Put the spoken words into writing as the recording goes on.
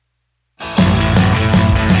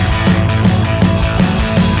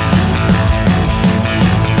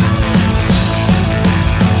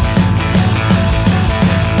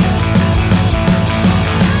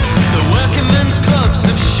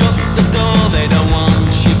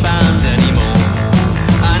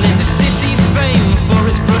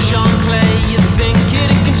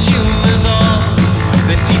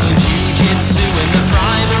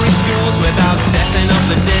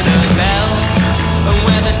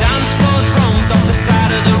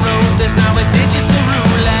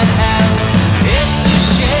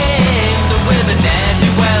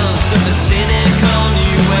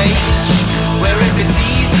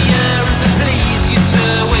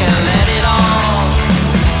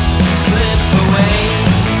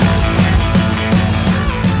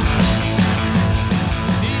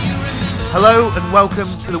Hello and welcome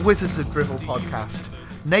to the Wizards of Drivel podcast.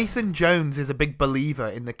 Nathan Jones is a big believer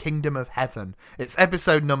in the kingdom of heaven. It's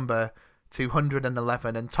episode number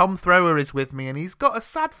 211 and Tom Thrower is with me and he's got a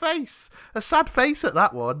sad face at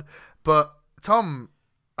that one. But Tom,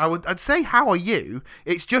 I'd say, how are you?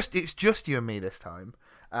 It's just you and me this time.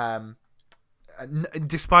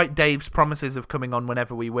 Despite Dave's promises of coming on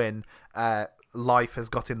whenever we win, life has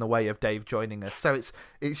got in the way of Dave joining us. So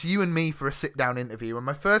it's you and me for a sit-down interview. And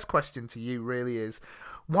my first question to you really is,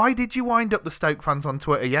 why did you wind up the Stoke fans on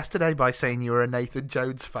Twitter yesterday by saying you were a Nathan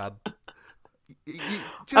Jones fan?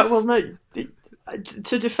 Well, no,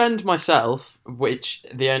 to defend myself, which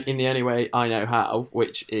in the only way I know how,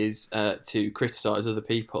 which is to criticise other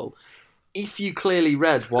people. If you clearly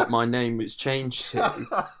read what my name was changed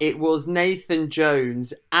to, it was Nathan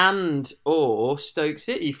Jones or Stoke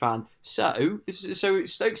City fan. So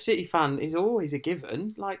Stoke City fan is always a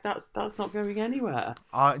given. Like that's not going anywhere.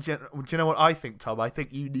 Do you know what I think, Tom? I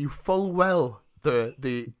think you knew full well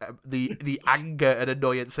the anger and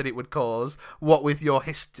annoyance that it would cause, what with your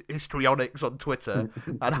histrionics on Twitter,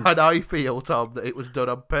 and I feel, Tom, that it was done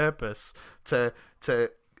on purpose to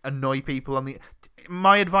annoy people on the.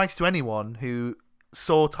 My advice to anyone who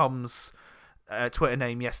saw Tom's Twitter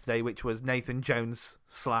name yesterday, which was Nathan Jones /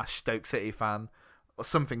 Stoke City fan, or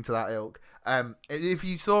something to that ilk, if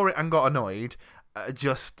you saw it and got annoyed,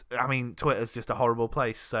 Twitter's just a horrible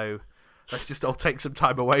place, so let's just all take some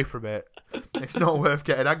time away from it. It's not worth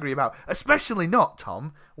getting angry about. Especially not,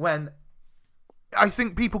 Tom, when I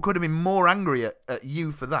think people could have been more angry at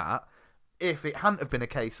you for that if it hadn't have been a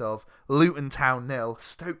case of Luton Town 0,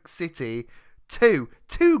 Stoke City 2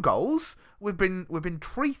 goals. We've been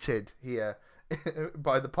treated here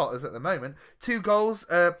by the Potters at the moment. 2 goals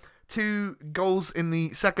in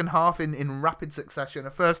the second half in rapid succession. A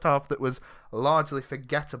first half that was largely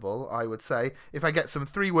forgettable, I would say. If I get some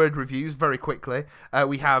 3-word reviews very quickly,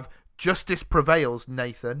 we have justice prevails,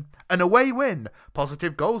 Nathan. An away win.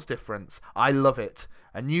 Positive goals difference. I love it.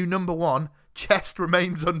 A new number 1. Chest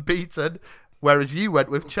remains unbeaten. Whereas you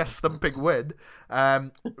went with chest-thumping win.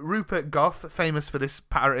 Rupert Goff, famous for this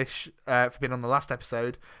parish, for being on the last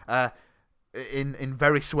episode, in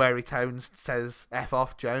very sweary tones, says F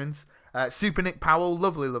off, Jones. Super Nick Powell,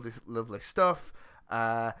 lovely stuff.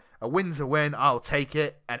 A win's a win, I'll take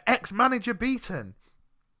it. An ex-manager beaten.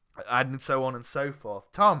 And so on and so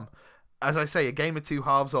forth. Tom, as I say, a game of 2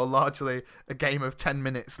 halves, or largely a game of 10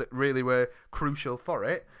 minutes that really were crucial for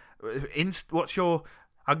it. What's your...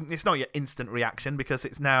 It's not your instant reaction because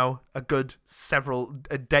it's now a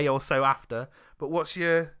day or so after. But what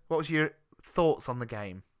was your thoughts on the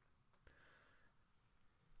game?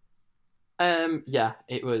 Yeah,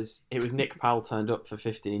 it was Nick Powell turned up for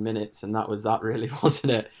 15 minutes, and that was that, really,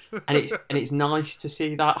 wasn't it? And it's nice to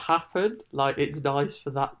see that happen. Like, it's nice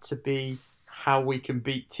for that to be how we can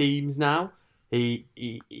beat teams now. He's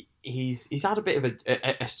had a bit of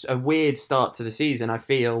a weird start to the season, I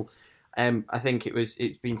feel. I think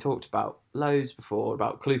it's been talked about loads before,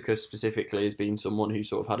 about Klukas specifically as being someone who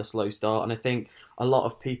sort of had a slow start, and I think a lot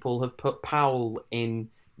of people have put Powell in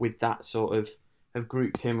with that sort of, have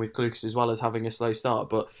grouped him with Klukas as well as having a slow start,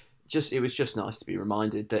 but it was just nice to be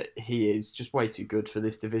reminded that he is just way too good for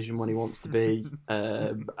this division when he wants to be,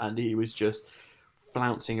 and he was just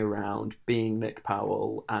flouncing around, being Nick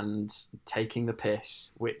Powell and taking the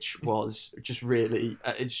piss, which was just really,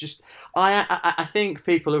 it's just, I think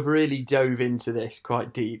people have really dove into this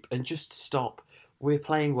quite deep and just stop. We're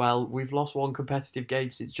playing well. We've lost 1 competitive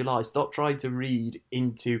game since July. Stop trying to read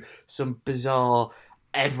into some bizarre,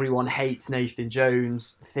 everyone hates Nathan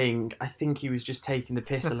Jones thing. I think he was just taking the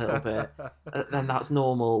piss a little bit, and that's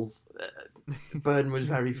normal. Burden was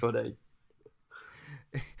very funny.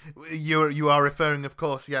 You are referring, of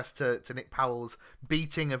course, yes, to Nick Powell's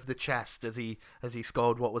beating of the chest as he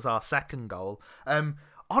scored what was our second goal.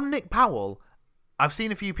 On Nick Powell, I've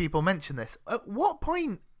seen a few people mention this. At what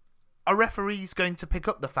point are referees going to pick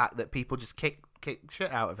up the fact that people just kick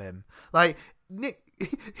shit out of him? Like, Nick,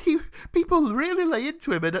 people really lay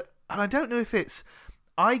into him, and I don't know if it's.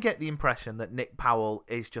 I get the impression that Nick Powell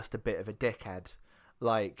is just a bit of a dickhead.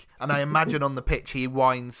 Like, and I imagine on the pitch he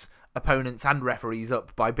winds opponents and referees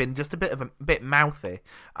up by being just a bit mouthy.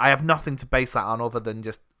 I have nothing to base that on other than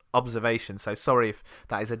just observation, so sorry if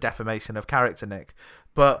that is a defamation of character, Nick.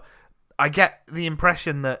 But I get the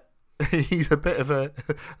impression that he's a bit of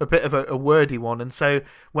a wordy one, and so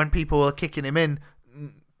when people are kicking him in,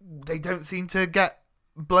 they don't seem to get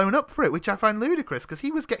blown up for it, which I find ludicrous because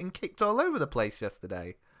he was getting kicked all over the place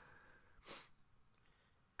yesterday.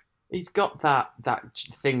 He's got that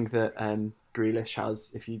thing that Grealish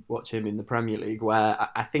has. If you watch him in the Premier League, where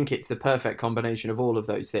I think it's the perfect combination of all of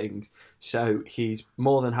those things. So he's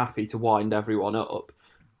more than happy to wind everyone up,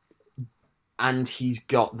 and he's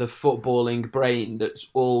got the footballing brain that's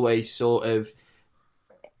always sort of.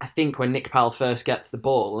 I think when Nick Powell first gets the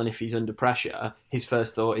ball, and if he's under pressure, his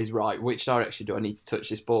first thought is, right, which direction do I need to touch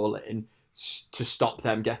this ball in to stop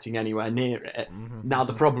them getting anywhere near it? Mm-hmm. Now,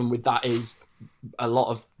 the problem with that is a lot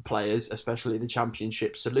of players, especially the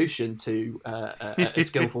Championship solution to a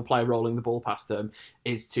skillful player rolling the ball past them,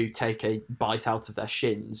 is to take a bite out of their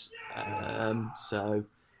shins. Yeah.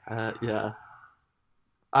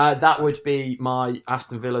 That would be my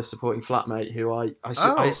Aston Villa supporting flatmate, who I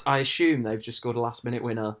assume they've just scored a last minute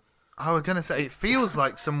winner. I was gonna say, it feels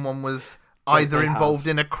like someone was either involved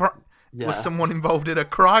in a was someone involved in a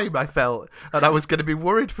crime. I felt, and I was going to be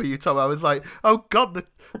worried for you, Tom. I was like, oh God,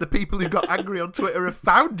 the people who got angry on Twitter have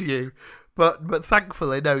found you. But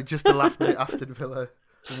thankfully, no, just a last minute Aston Villa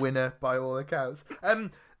winner by all accounts.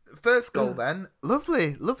 First goal then,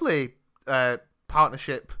 lovely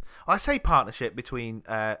partnership. I say partnership between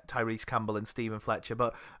Tyrese Campbell and Stephen Fletcher,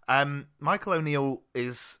 but Michael O'Neill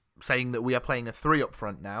is saying that we are playing a 3 up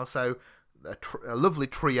front now, so a lovely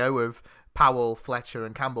trio of Powell, Fletcher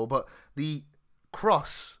and Campbell, but the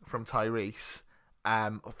cross from Tyrese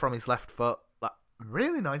from his left foot, that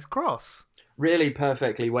really nice cross. Really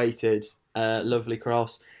perfectly weighted, lovely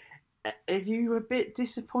cross. Are you a bit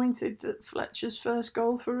disappointed that Fletcher's first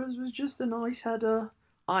goal for us was just a nice header?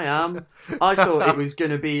 I am. I thought it was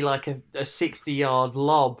going to be like a 60-yard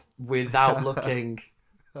lob without looking,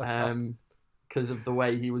 because of the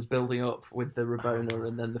way he was building up with the Rabona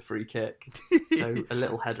and then the free kick. So a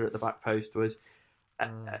little header at the back post was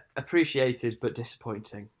appreciated but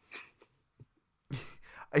disappointing.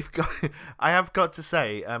 I have got to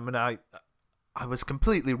say, and I was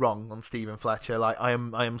completely wrong on Stephen Fletcher. Like I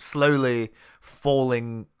am slowly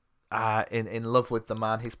falling in love with the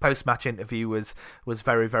man. His post-match interview was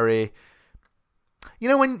very, very... You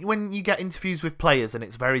know, when you get interviews with players and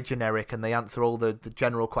it's very generic and they answer all the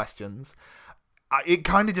general questions, it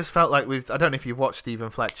kind of just felt like I don't know if you've watched Stephen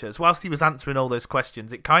Fletcher's, whilst he was answering all those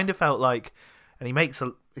questions, it kind of felt like, and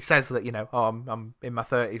he says that, you know, I'm in my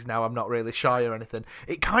 30s now, I'm not really shy or anything.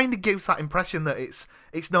 It kind of gives that impression that it's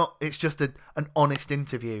just an honest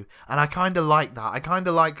interview, and I kind of like that.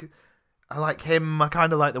 I like him. I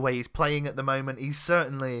kind of like the way he's playing at the moment. He's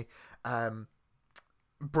certainly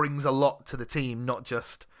brings a lot to the team, not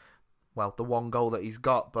just, well, the one goal that he's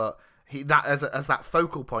got, but that as that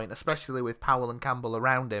focal point, especially with Powell and Campbell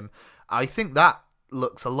around him. I think that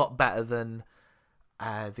looks a lot better than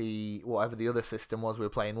the whatever the other system was we were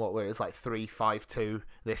playing. Where it's like 3-5-2,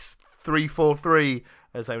 this 3-4-3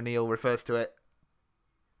 as O'Neill refers to it,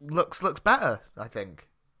 looks better, I think.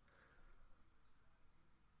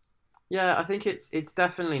 Yeah, I think it's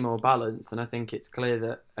definitely more balanced, and I think it's clear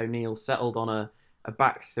that O'Neill settled on a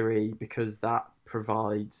back 3 because that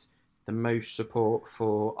provides the most support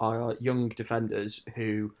for our young defenders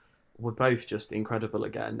who were both just incredible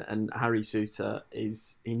again. And Harry Souttar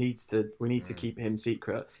we need to keep him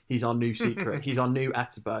secret. He's our new secret. He's our new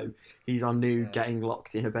Etebo. He's our new getting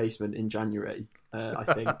locked in a basement in January, I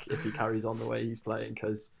think, if he carries on the way he's playing,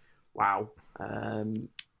 because, wow.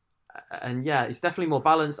 And yeah, it's definitely more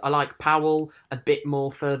balanced. I like Powell a bit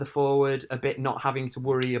more further forward, a bit not having to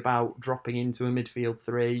worry about dropping into a midfield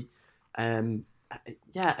 3.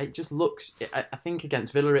 Yeah, it just looks... I think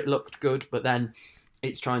against Villa it looked good, but then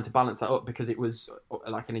it's trying to balance that up because it was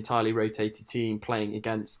like an entirely rotated team playing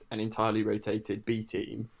against an entirely rotated B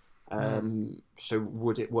team. So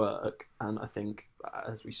would it work? And I think,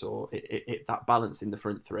 as we saw, that balance in the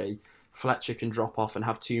front 3. Fletcher can drop off and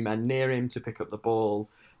have 2 men near him to pick up the ball.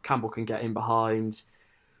 Campbell can get in behind.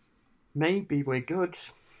 Maybe we're good.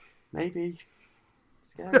 Maybe.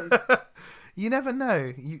 Scary. You never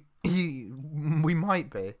know. We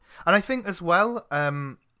might be. And I think as well,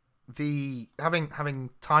 the having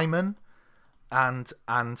Tymon and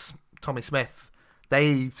Tommy Smith,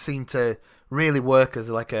 they seem to really work as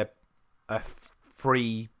like a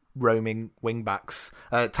free roaming wing backs.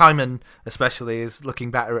 Tymon especially is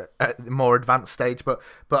looking better at the more advanced stage, but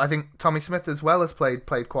I think Tommy Smith as well has played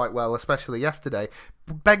quite well, especially yesterday.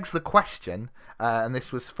 Begs the question, and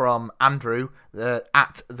this was from Andrew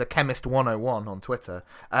at the Chemist 101 on Twitter.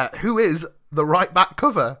 Who is the right back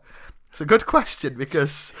cover? It's a good question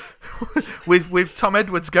because with Tom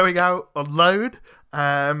Edwards going out on loan,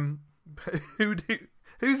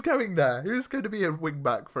 who's going there? Who's going to be a wing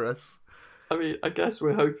back for us? I mean, I guess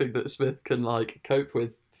we're hoping that Smith can cope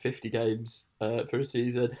with 50 games for a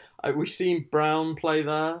season. We've seen Brown play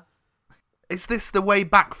there. Is this the way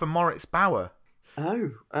back for Moritz Bauer?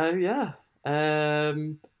 Oh, yeah.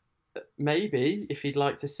 Maybe if he'd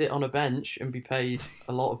like to sit on a bench and be paid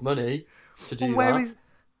a lot of money to do that.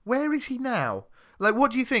 Where is he now? Like,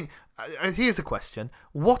 what do you think? Here's a question: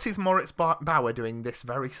 what is Moritz Bauer doing this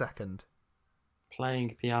very second?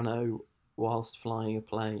 Playing piano whilst flying a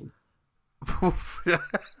plane.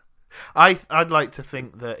 I'd like to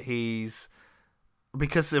think that he's,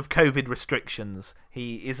 because of COVID restrictions,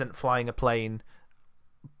 he isn't flying a plane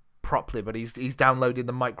properly, but he's downloading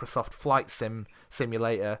the Microsoft Flight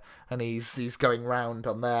Simulator, and he's going round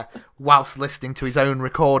on there whilst listening to his own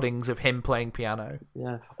recordings of him playing piano.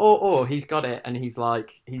 Yeah, or he's got it and he's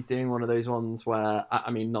doing one of those ones where, I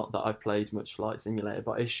mean, not that I've played much Flight Simulator,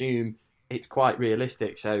 but I assume it's quite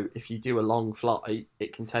realistic. So if you do a long flight,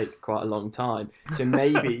 it can take quite a long time. So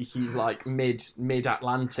maybe he's like mid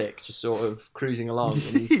Atlantic, just sort of cruising along, and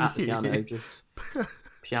he's at the piano, just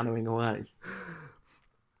pianoing away.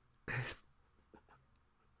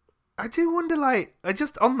 I do wonder, like,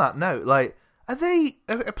 just on that note, like,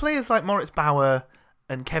 are players like Moritz Bauer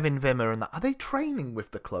and Kevin Wimmer and that, are they training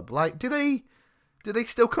with the club? Like, do they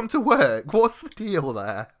still come to work? What's the deal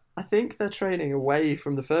there? I think they're training away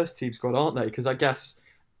from the first team squad, aren't they? Because I guess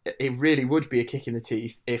it really would be a kick in the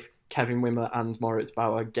teeth if Kevin Wimmer and Moritz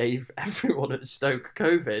Bauer gave everyone at Stoke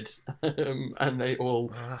COVID and they all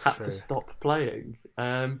had to stop playing.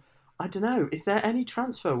 I don't know. Is there any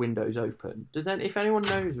transfer windows open? If anyone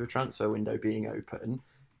knows of a transfer window being open,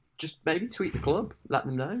 just maybe tweet the club. Let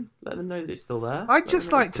them know. Let them know that it's still there. I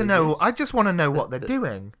just want to know what they're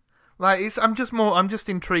doing. Like, I'm just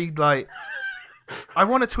intrigued. Like, I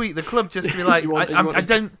want to tweet the club just to be like,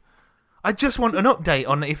 I just want an update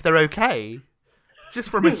on if they're okay, just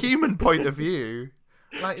from a human point of view.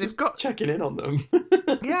 Like, just checking in on them.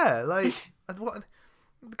 Yeah, like what?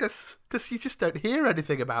 Because you just don't hear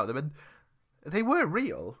anything about them, and they were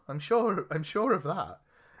real. I'm sure of that.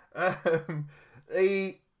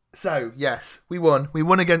 So yes, we won. We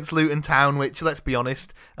won against Luton Town, which, let's be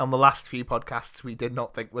honest, on the last few podcasts we did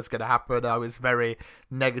not think was going to happen. I was very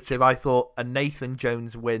negative. I thought a Nathan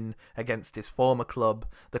Jones win against his former club,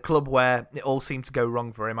 the club where it all seemed to go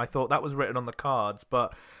wrong for him, I thought that was written on the cards.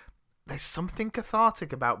 But there's something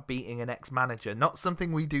cathartic about beating an ex-manager, not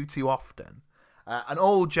something we do too often. And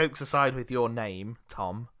all jokes aside with your name,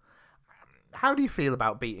 Tom, how do you feel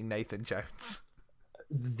about beating Nathan Jones?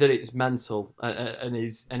 That it's mental and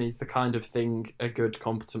is the kind of thing a good,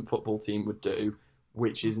 competent football team would do,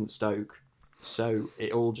 which isn't Stoke. So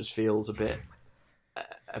it all just feels a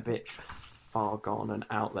bit far gone and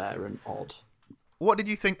out there and odd. What did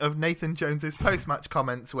you think of Nathan Jones's post-match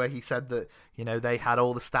comments where he said that, you know, they had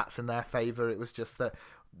all the stats in their favour? It was just that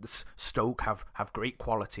Stoke have great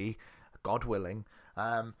quality, God willing.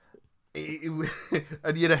 And you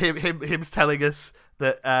know, him's telling us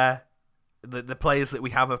that the players that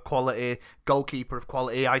we have of quality, goalkeeper of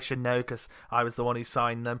quality, I should know because I was the one who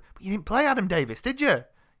signed them. But you didn't play Adam Davis, did you?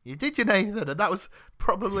 You did, you, Nathan? And that was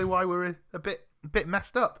probably why we were a bit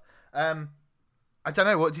messed up. I don't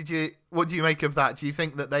know. What do you make of that? Do you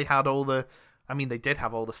think that they had all the? I mean, they did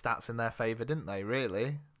have all the stats in their favour, didn't they?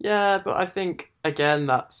 Really? Yeah, but I think again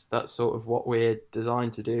that's sort of what we're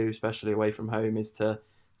designed to do, especially away from home, is to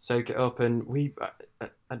soak it up. And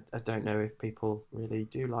I don't know if people really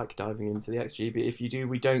do like diving into the XG, but if you do,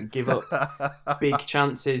 we don't give up big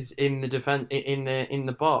chances in the defense in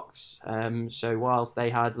the box. So whilst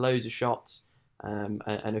they had loads of shots and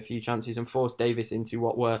a few chances and forced Davis into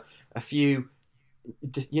what were a few,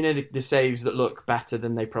 you know, the saves that look better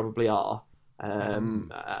than they probably are.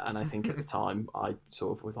 And I think at the time I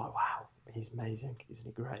sort of was like, wow, he's amazing, isn't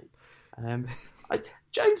he great?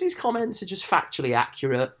 Jones's comments are just factually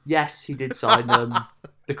accurate. Yes, he did sign them.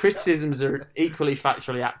 The criticisms are equally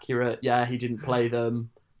factually accurate. Yeah, he didn't play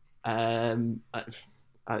them. I'm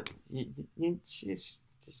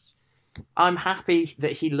happy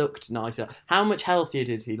that he looked nicer. How much healthier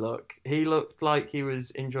did he look? He looked like he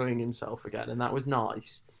was enjoying himself again, and that was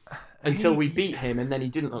nice. Until we beat him, and then he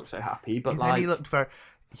didn't look so happy. But like, he looked very.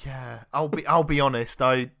 Yeah, I'll be honest.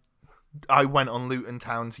 I went on Luton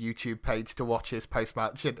Town's YouTube page to watch his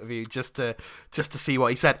post-match interview just to see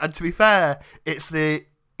what he said. And to be fair,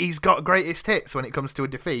 he's got greatest hits when it comes to a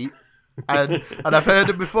defeat. And I've heard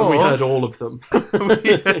them before. We heard all of them.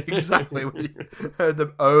 Yeah, exactly. We heard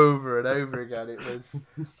them over and over again. It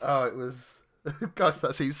was gosh,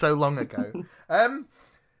 that seems so long ago.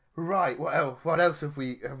 Right, what else have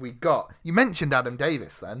we got? You mentioned Adam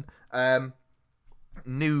Davis then.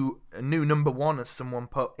 New number one, as someone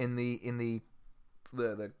put in the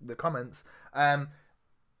comments.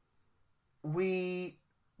 We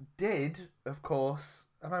did, of course,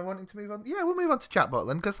 Am I wanting to move on? Yeah, we'll move on to Jack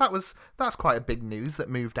Butland because that's quite a big news that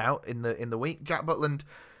moved out in the week. Jack Butland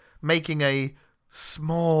making a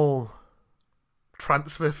small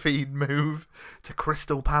transfer fee move to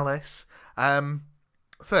Crystal Palace.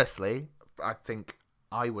 Firstly, I think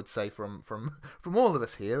I would say from all of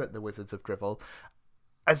us here at the Wizards of Drivel,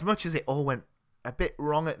 as much as it all went a bit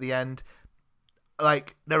wrong at the end,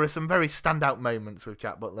 like there are some very standout moments with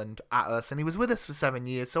Jack Butland at us, and he was with us for 7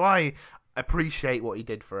 years, so I appreciate what he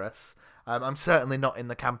did for us. I'm certainly not in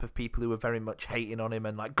the camp of people who are very much hating on him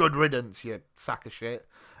and like, good riddance, you sack of shit.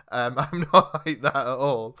 I'm not like that at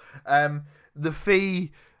all. The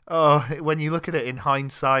fee, when you look at it in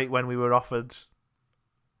hindsight, when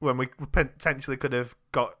we potentially could have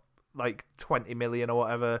got like 20 million or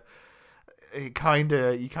whatever, you kind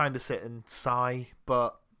of sit and sigh,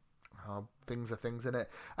 but things are things, innit?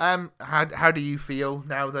 How do you feel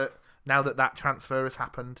now that transfer has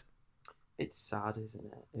happened? It's sad,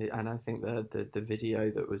 isn't it? And I think the video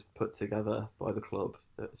that was put together by the club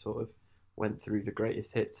that sort of went through the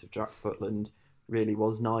greatest hits of Jack Butland really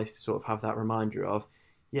was nice to sort of have that reminder of,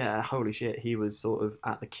 yeah, holy shit, he was sort of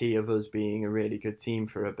at the key of us being a really good team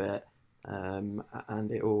for a bit, and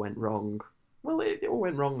it all went wrong. Well, it all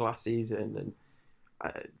went wrong last season,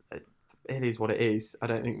 and it is what it is. I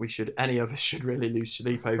don't think any of us should really lose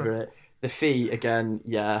sleep over it. The fee, again,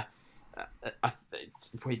 yeah,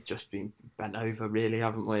 we've just been bent over, really,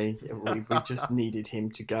 haven't we? We just needed him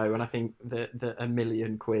to go, and I think that £1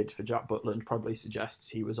 million for Jack Butland probably suggests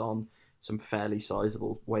he was on some fairly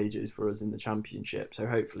sizable wages for us in the Championship, so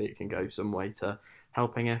hopefully it can go some way to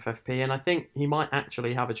helping FFP, and I think he might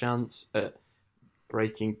actually have a chance at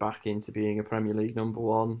breaking back into being a Premier League number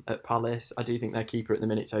one at Palace. I do think their keeper at the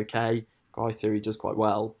minute's okay. Guaita, he does quite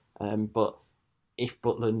well, but if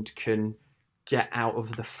Butland can get out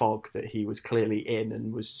of the fog that he was clearly in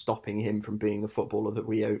and was stopping him from being the footballer that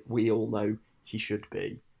we all know he should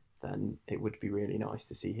be, then it would be really nice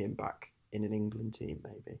to see him back in an England team,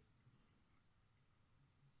 maybe.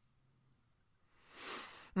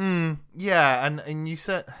 Yeah, and you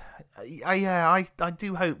said, I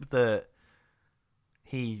do hope that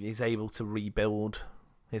he is able to rebuild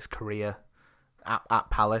his career at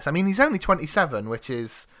Palace. I mean, he's only 27, which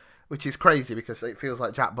is crazy because it feels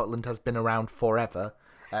like Jack Butland has been around forever.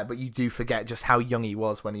 But you do forget just how young he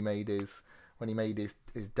was when he made his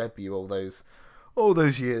debut all those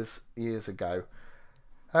years ago.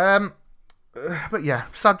 But yeah,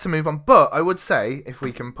 sad to move on. But I would say, if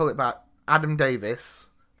we can pull it back, Adam Davis,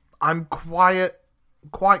 I'm quite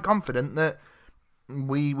confident that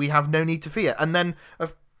we have no need to fear. And then,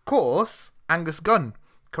 of course, Angus Gunn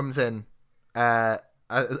comes in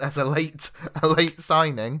as a late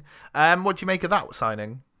signing. What do you make of that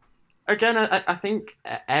signing? Again, I think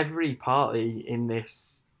every party in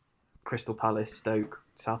this Crystal Palace, Stoke,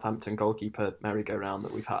 Southampton goalkeeper merry-go-round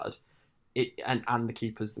that we've had, and the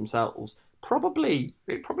keepers themselves, it probably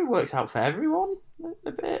works out for everyone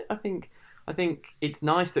a bit. I think it's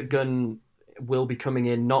nice that Gunn will be coming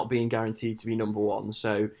in not being guaranteed to be number one,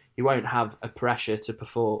 so he won't have a pressure to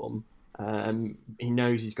perform. He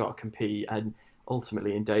knows he's got to compete, and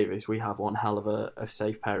ultimately in Davis we have one hell of a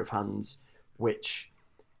safe pair of hands, which,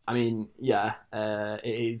 I mean, yeah, it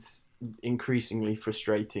is increasingly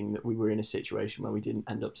frustrating that we were in a situation where we didn't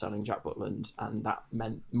end up selling Jack Butland, and that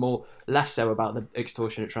meant less so about the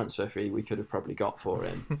extortionate transfer fee we could have probably got for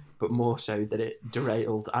him, but more so that it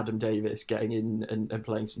derailed Adam Davis getting in and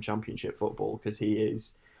playing some Championship football, because he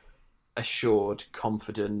is assured,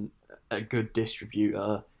 confident, a good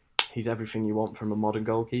distributor. He's everything you want from a modern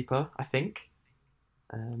goalkeeper, I think.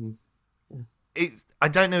 I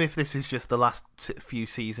don't know if this is just the last few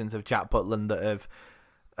seasons of Jack Butland that have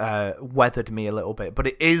weathered me a little bit, but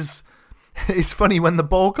it's funny when the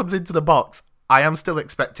ball comes into the box, I am still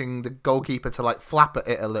expecting the goalkeeper to like flap at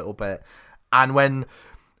it a little bit, and when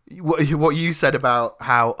what you said about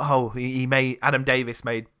how Adam Davis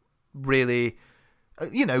made really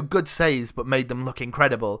good saves but made them look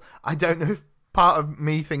incredible, I don't know if part of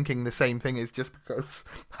me thinking the same thing is just because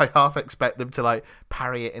I half expect them to like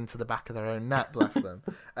parry it into the back of their own net, bless them.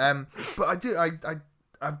 But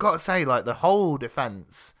I've got to say, like, the whole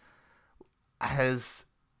defence has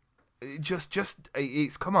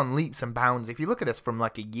it's come on leaps and bounds. If you look at us from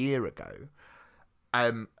like a year ago,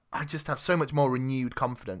 I just have so much more renewed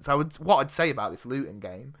confidence. What I'd say about this Luton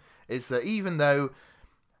game is that even though,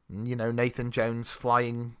 Nathan Jones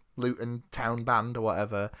flying Luton town band or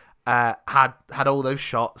whatever, had all those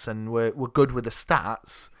shots and were good with the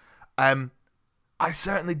stats, I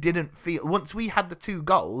certainly didn't feel, once we had the 2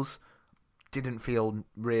 goals, didn't feel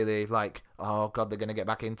really like, oh god, they're going to get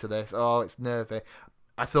back into this, oh, it's nervy.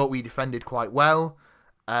 I thought we defended quite well,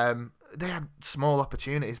 They had small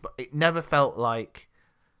opportunities, but it never felt like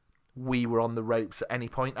we were on the ropes at any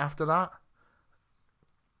point after that.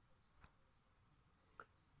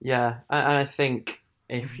 Yeah, and I think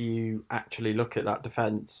if you actually look at that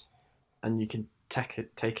defence and you can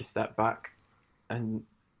take a step back and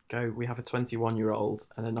go, we have a 21-year-old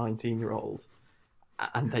and a 19-year-old,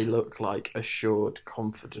 and they look like assured,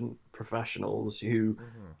 confident professionals who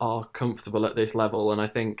are comfortable at this level. And I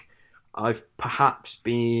think I've perhaps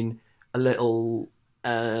been a little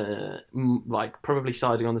probably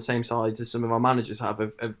siding on the same sides as some of our managers have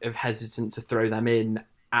of hesitant to throw them in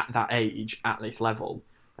at that age, at this level,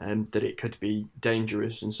 that it could be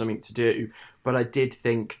dangerous and something to do. But I did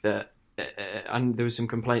think that, and there was some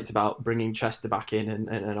complaints about bringing Chester back in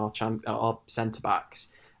and our centre-backs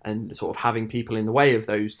and sort of having people in the way of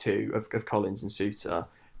those two, of Collins and Suter.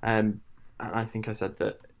 And I think I said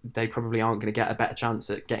that they probably aren't going to get a better chance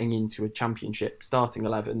at getting into a championship starting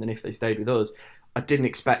 11 than if they stayed with us. I didn't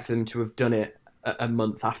expect them to have done it a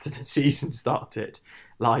month after the season started.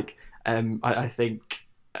 I think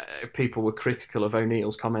people were critical of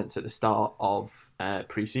O'Neill's comments at the start of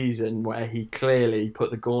pre-season, where he clearly put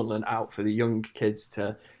the gauntlet out for the young kids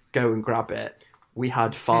to go and grab it. We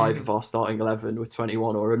had 5 of our starting 11 with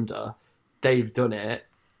 21 or under. They've done it.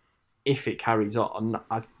 If it carries on,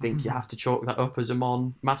 I think you have to chalk that up as a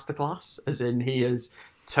Mon masterclass, as in he has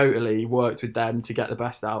totally worked with them to get the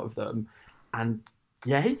best out of them. And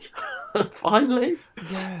yay, finally.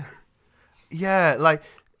 Yeah.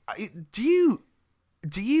 Do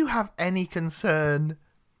you have any concern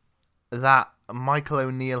that Michael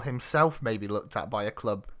O'Neill himself may be looked at by a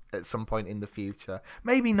club at some point in the future?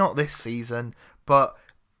 Maybe not this season, but...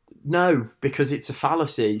 No, because it's a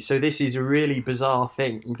fallacy. So this is a really bizarre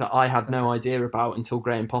thing that I had no idea about until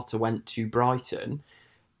Graham Potter went to Brighton.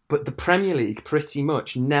 But the Premier League pretty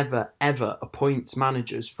much never, ever appoints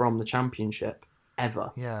managers from the Championship.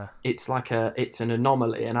 Ever. Yeah. It's an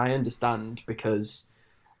anomaly, and I understand, because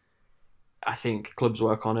I think clubs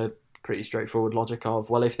work on a pretty straightforward logic of,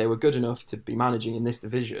 well, if they were good enough to be managing in this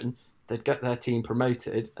division, they'd get their team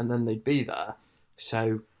promoted and then they'd be there.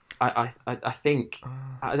 So I think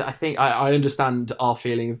I understand our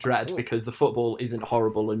feeling of dread, because the football isn't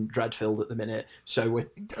horrible and dread-filled at the minute, so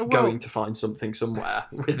we're going to find something somewhere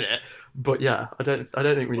with it. But yeah, I don't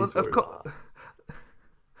think we need to worry about that.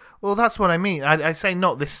 Well, that's what I mean. I say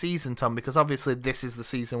not this season, Tom, because obviously this is the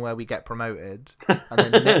season where we get promoted,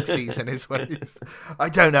 and then next season is when I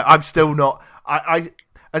don't know. I'm still not.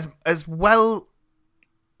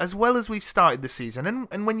 As well as we've started the season,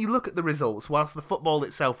 and when you look at the results, whilst the football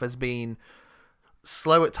itself has been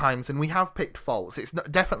slow at times, and we have picked faults, it's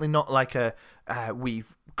definitely not like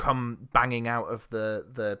we've come banging out of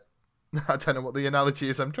the I don't know what the analogy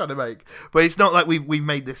is I'm trying to make, but it's not like we've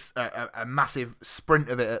made this a massive sprint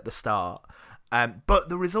of it at the start.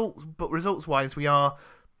 But results wise,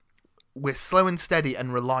 we're slow and steady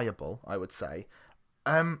and reliable, I would say.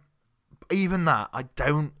 Even that,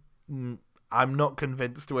 I'm not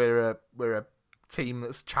convinced we're a team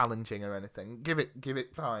that's challenging or anything. Give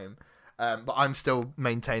it time. But I'm still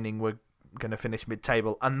maintaining we're going to finish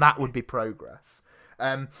mid-table, and that would be progress.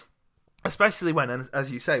 Especially when,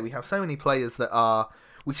 as you say, we have so many players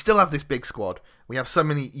we still have this big squad. We have so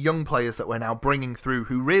many young players that we're now bringing through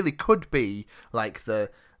who really could be like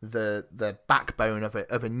the backbone of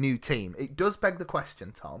a new team. It does beg the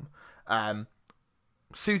question, Tom.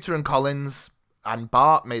 Suter and Collins and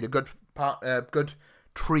Bart made a good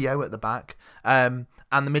trio at the back, and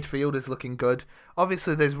the midfield is looking good.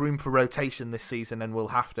 Obviously, there's room for rotation this season, and we'll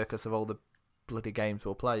have to because of all the bloody games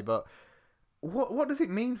we'll play. But what does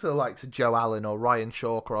it mean for the likes of Joe Allen or Ryan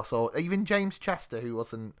Shawcross or even James Chester, who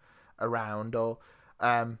wasn't around, or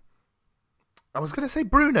I was going to say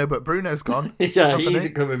Bruno, but Bruno's gone. Yeah, he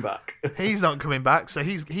isn't coming back. He's not coming back, so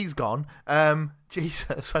he's gone.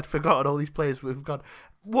 Jesus, I'd forgotten all these players we've got.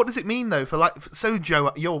 What does it mean though for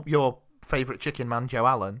Joe, your favourite chicken man, Joe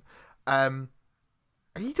Allen?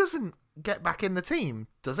 He doesn't get back in the team,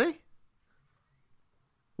 does he?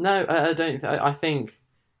 No, I don't. I think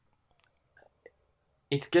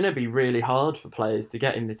it's going to be really hard for players to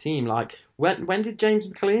get in the team. Like, when did James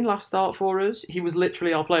McLean last start for us? He was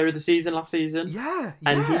literally our player of the season last season. Yeah.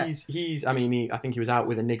 And he's. I mean, I think he was out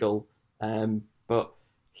with a niggle, but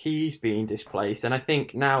he's being displaced. And I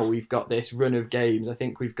think now we've got this run of games. I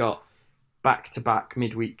think we've got back-to-back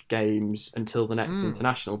midweek games until the next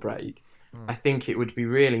international break. I think it would be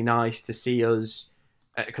really nice to see us,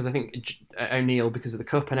 because I think O'Neill, because of the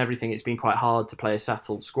cup and everything, it's been quite hard to play a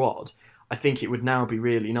settled squad. I think it would now be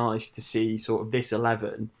really nice to see sort of this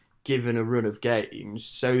 11 given a run of games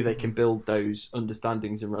so they can build those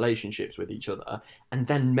understandings and relationships with each other, and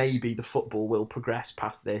then maybe the football will progress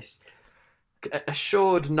past this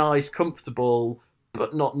assured, nice, comfortable,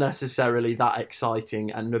 but not necessarily that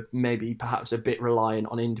exciting, and maybe perhaps a bit reliant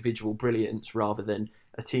on individual brilliance rather than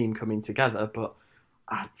a team coming together. But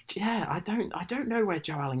I don't know where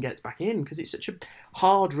Joe Allen gets back in, because it's such a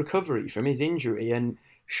hard recovery from his injury, and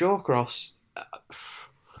Shawcross.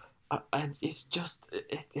 It's just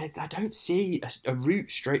I don't see a route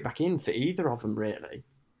straight back in for either of them, really.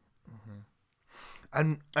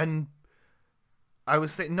 And I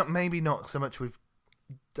was thinking, not so much with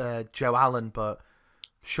Joe Allen, but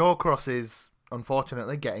Shawcross is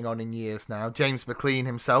unfortunately getting on in years now. James McLean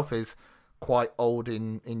himself is quite old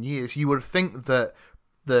in years. You would think that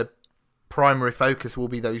the primary focus will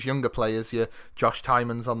be those younger players, your Josh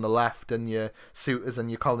Tymans on the left and your Souters and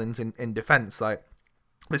your Collins in defence. Like,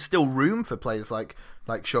 there's still room for players like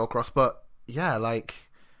Shawcross, but yeah,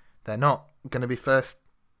 like, they're not going to be first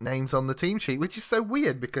names on the team sheet, which is so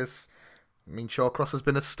weird because, I mean, Shawcross has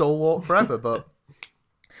been a stalwart forever, but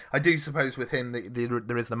I do suppose with him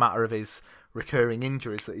there is the matter of his recurring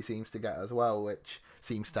injuries that he seems to get as well, which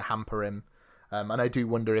seems to hamper him. And I do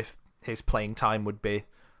wonder if his playing time would be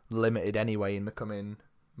limited anyway in the coming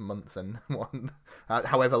months and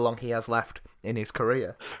however long he has left in his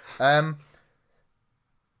career.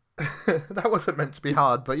 That wasn't meant to be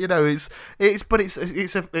hard, but it's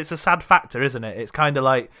a sad factor, isn't it? It's kind of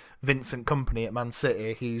like Vincent Kompany at Man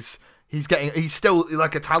City. He's still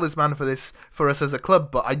like a talisman for us as a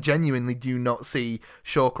club, but I genuinely do not see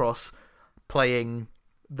Shawcross playing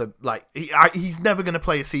he's never going to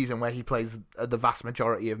play a season where he plays the vast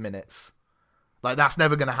majority of minutes. Like, that's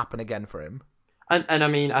never going to happen again for him. And I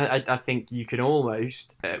mean, I think you can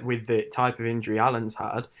almost, with the type of injury Allen's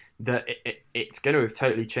had, that it's going to have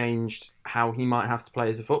totally changed how he might have to play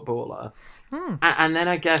as a footballer. And then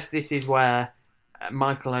I guess this is where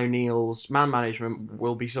Michael O'Neill's man management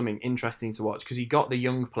will be something interesting to watch, because he got the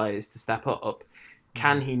young players to step up.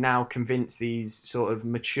 Can he now convince these sort of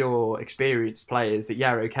mature, experienced players that,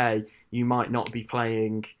 yeah, okay, you might not be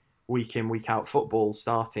playing week in, week out football,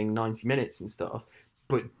 starting 90 minutes and stuff,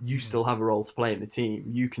 but you still have a role to play in the team.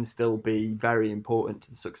 You can still be very important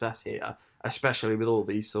to the success here, especially with all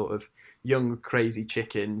these sort of young, crazy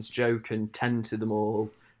chickens. Joe can tend to them all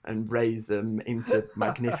and raise them into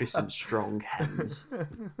magnificent, strong hens.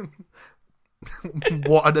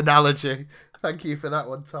 What an analogy. Thank you for that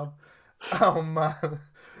one, Tom. Oh, man.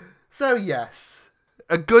 So, yes,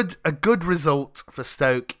 a good result for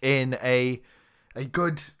Stoke in a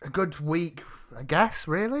good week, I guess,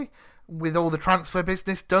 really, with all the transfer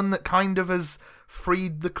business done that kind of has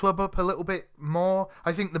freed the club up a little bit more.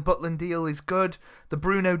 I think the Butland deal is good. The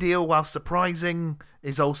Bruno deal, while surprising,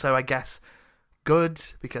 is also, I guess, good,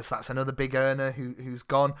 because that's another big earner who's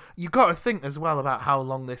gone. You've got to think as well about how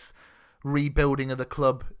long this rebuilding of the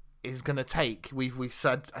club is going to take. We've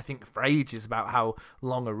said, I think, for ages about how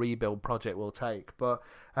long a rebuild project will take, but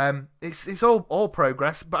it's all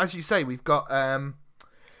progress. But as you say, we've got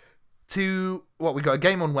we got a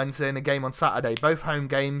game on Wednesday and a game on Saturday, both home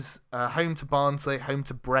games, home to Barnsley, home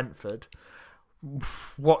to Brentford.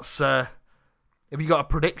 Have you got a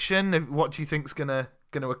prediction? What do you think's gonna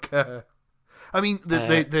occur? I mean,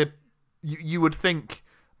 you would think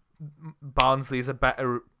Barnsley is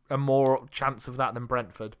a more chance of that than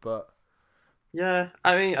Brentford, but yeah,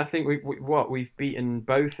 I mean, I think we've beaten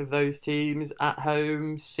both of those teams at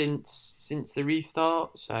home since the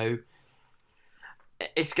restart, so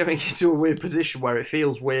it's going into a weird position where it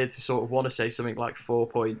feels weird to sort of want to say something like 4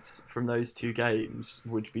 points from those two games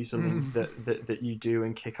would be something that you do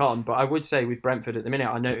and kick on. But I would say with Brentford at the minute,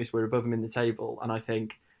 I notice we're above them in the table, and I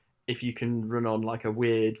think if you can run on like a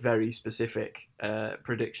weird, very specific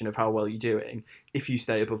prediction of how well you're doing, if you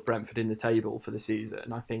stay above Brentford in the table for the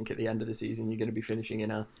season, I think at the end of the season you're going to be finishing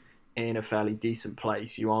in a fairly decent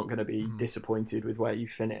place. You aren't going to be disappointed with where you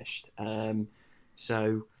finished.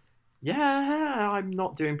 So yeah, I'm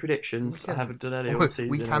not doing predictions. I haven't done any all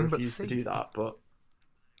season. I refuse to do that, but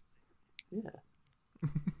yeah.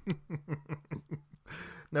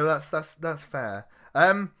 No, that's fair.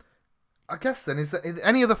 I guess then, is there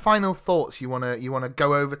any other final thoughts you wanna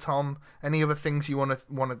go over, Tom? Any other things you wanna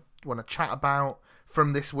chat about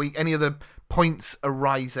from this week? Any other points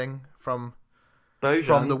arising from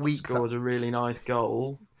the week? Scored a really nice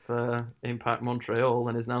goal for Impact Montreal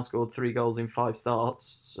and has now scored 3 goals in 5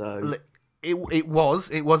 starts. So it was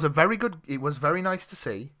very good. It was very nice to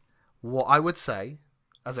see. What I would say,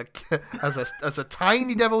 as a as a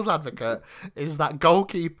tiny devil's advocate is that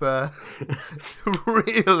goalkeeper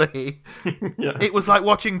really? Yeah. It was like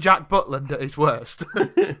watching Jack Butland at his worst.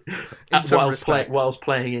 Whilst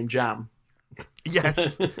playing in Jam.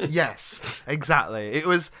 Yes, exactly. It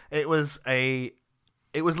was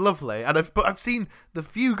lovely, and I've seen the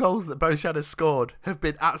few goals that Bojan has scored have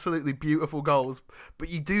been absolutely beautiful goals. But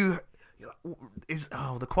the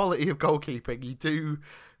quality of goalkeeping, you do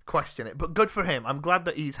question it. But good for him. I'm glad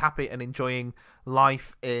that he's happy and enjoying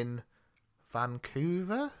life in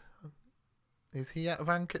Vancouver. Is he at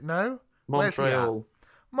Vancouver? No, Montreal.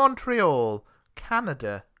 Montreal,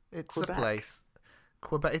 Canada. It's Quebec. a place.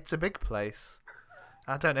 Quebec. It's a big place.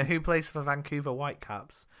 I don't know who plays for Vancouver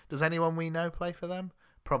Whitecaps. Does anyone we know play for them?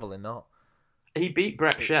 Probably not. He beat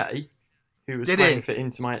Brett Shea, who was Did playing he? for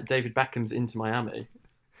David Beckham's Inter Miami.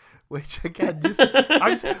 Which again,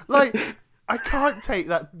 I can't take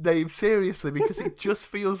that name seriously because it just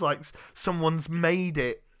feels like someone's made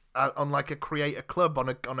it on like a create a club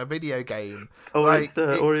on a video game. Or it's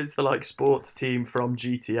the like sports team from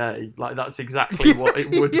GTA. Like that's exactly what it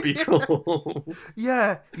would be called.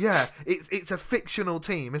 Yeah. It's a fictional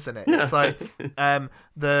team, isn't it? Yeah. It's like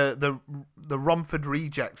the Romford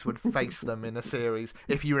Rejects would face them in a series.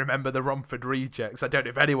 If you remember the Romford Rejects, I don't know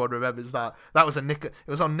if anyone remembers that. That was it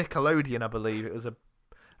was on Nickelodeon, I believe. It was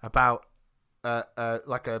about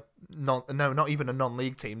like a not even a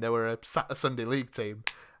non-league team. They were a Sunday league team.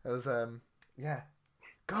 It was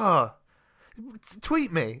God.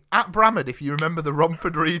 Tweet me at Bramid if you remember the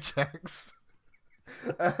Romford Rejects.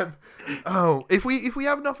 If we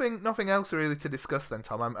have nothing else really to discuss, then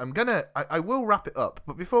Tom, I will wrap it up.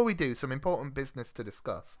 But before we do, some important business to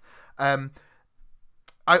discuss. I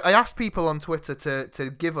asked people on Twitter to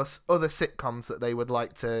give us other sitcoms that they would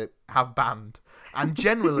like to have banned, and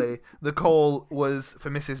generally the call was for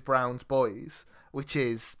Mrs. Brown's Boys, which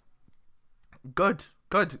is good.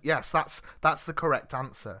 Yes, that's the correct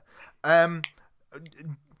answer. But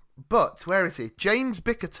where is he? James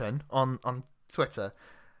Bickerton on Twitter.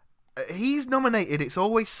 He's nominated It's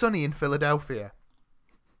Always Sunny in Philadelphia.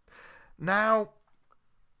 Now,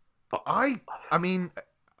 I mean,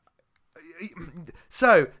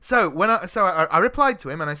 so when I replied to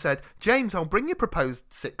him and I said, James, I'll bring your proposed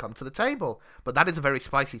sitcom to the table, but that is a very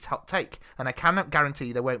spicy hot take, and I cannot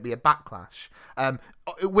guarantee there won't be a backlash. In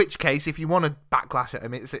which case, if you want to backlash at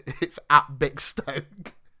him, it's at Big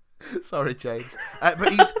Stoke. Sorry, James,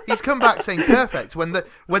 but he's come back saying perfect.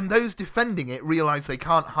 When those defending it realise they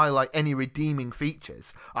can't highlight any redeeming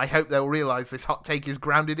features, I hope they'll realise this hot take is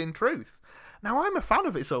grounded in truth. Now, I'm a fan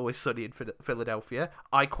of It's Always Sunny in Philadelphia.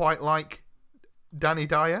 I quite like Danny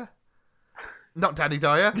Dyer. Not Danny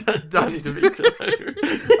Dyer. Danny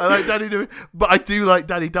DeVito. I like Danny DeVito. But I do like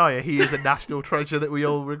Danny Dyer. He is a national treasure that we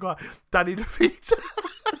all regard. Danny DeVito.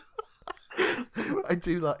 I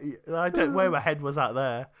do like... I don't know where my head was at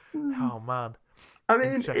there. Oh, man. I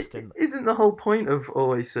mean, Interesting. Isn't the whole point of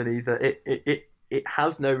Always Sunny that it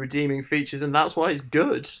has no redeeming features and that's why it's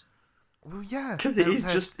good? Well, yeah. Because it's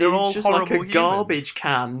just like a humans. garbage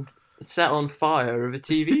can set on fire of a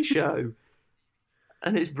TV show.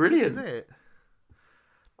 And it's brilliant. This is it.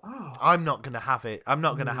 Oh. I'm not going to have it. I'm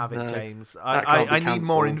not going to have it, No, James. that I can't be need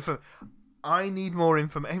more cancelled. info. I need more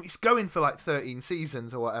information. It's going for like 13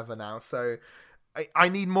 seasons or whatever now. So I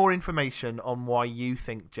need more information on why you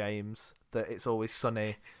think, James, that It's Always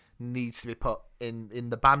Sunny needs to be put in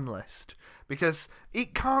the ban list. Because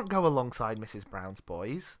it can't go alongside Mrs. Brown's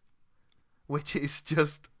Boys, which is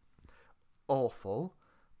just awful.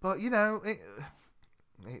 But, you know,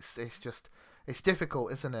 it's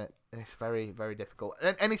difficult, isn't it? It's very, very difficult.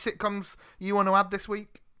 Any sitcoms you want to add this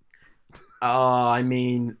week? I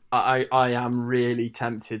mean, I am really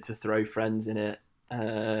tempted to throw Friends in it,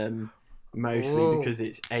 mostly Whoa. because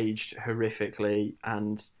it's aged horrifically,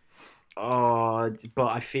 but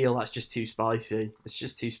I feel that's just too spicy. It's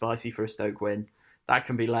just too spicy for a Stoke win. That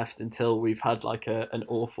can be left until we've had like an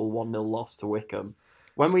awful 1-0 loss to Wickham.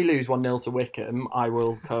 When we lose 1-0 to Wickham, I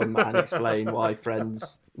will come and explain why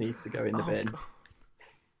Friends needs to go in the bin.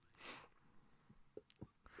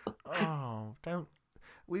 Oh, don't.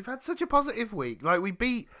 We've had such a positive week. Like we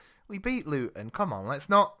beat Luton. Come on, let's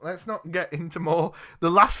not get into more.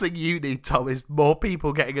 The last thing you need, Tom, is more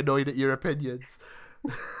people getting annoyed at your opinions.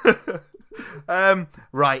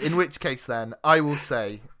 Right. In which case, then I will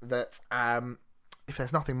say that if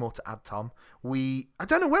there's nothing more to add, Tom, I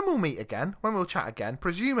don't know when we'll meet again, when we'll chat again.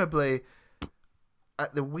 Presumably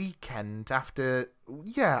at the weekend after.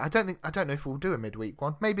 Yeah, I don't know if we'll do a midweek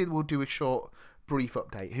one. Maybe we'll do a short, brief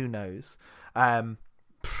update. Who knows? I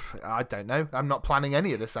don't know. I'm not planning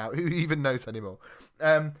any of this out. Who even knows anymore?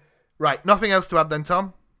 Right, nothing else to add then,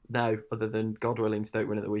 Tom? No, other than God willing, Stoke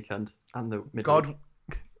win at the weekend and the midweek.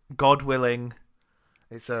 God willing.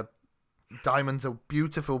 Diamond's a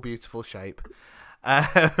beautiful, beautiful shape.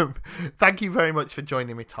 Thank you very much for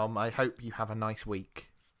joining me, Tom. I hope you have a nice week.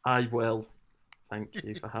 I will. Thank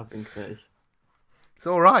you for having me. It's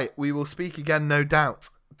all right. We will speak again, no doubt.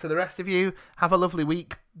 To the rest of you, have a lovely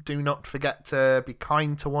week. Do not forget to be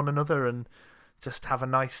kind to one another and just have a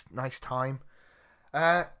nice time.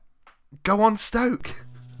 Go on, Stoke.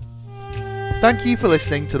 Thank you for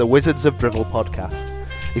listening to the Wizards of Drivel podcast.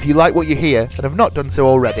 If you like what you hear and have not done so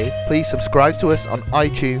already, please subscribe to us on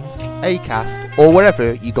iTunes, Acast, or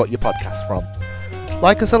wherever you got your podcasts from.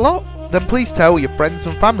 Like us a lot? Then please tell your friends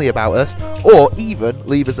and family about us, or even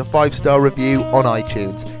leave us a 5-star review on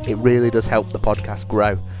iTunes. It really does help the podcast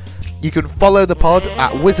grow. You can follow the pod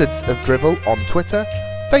at Wizards of Drivel on Twitter,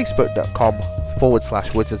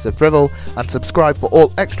 facebook.com/Wizards of Drivel, and subscribe for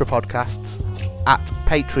all extra podcasts at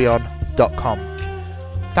patreon.com.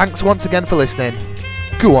 Thanks once again for listening.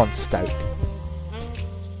 Go on, Stoke.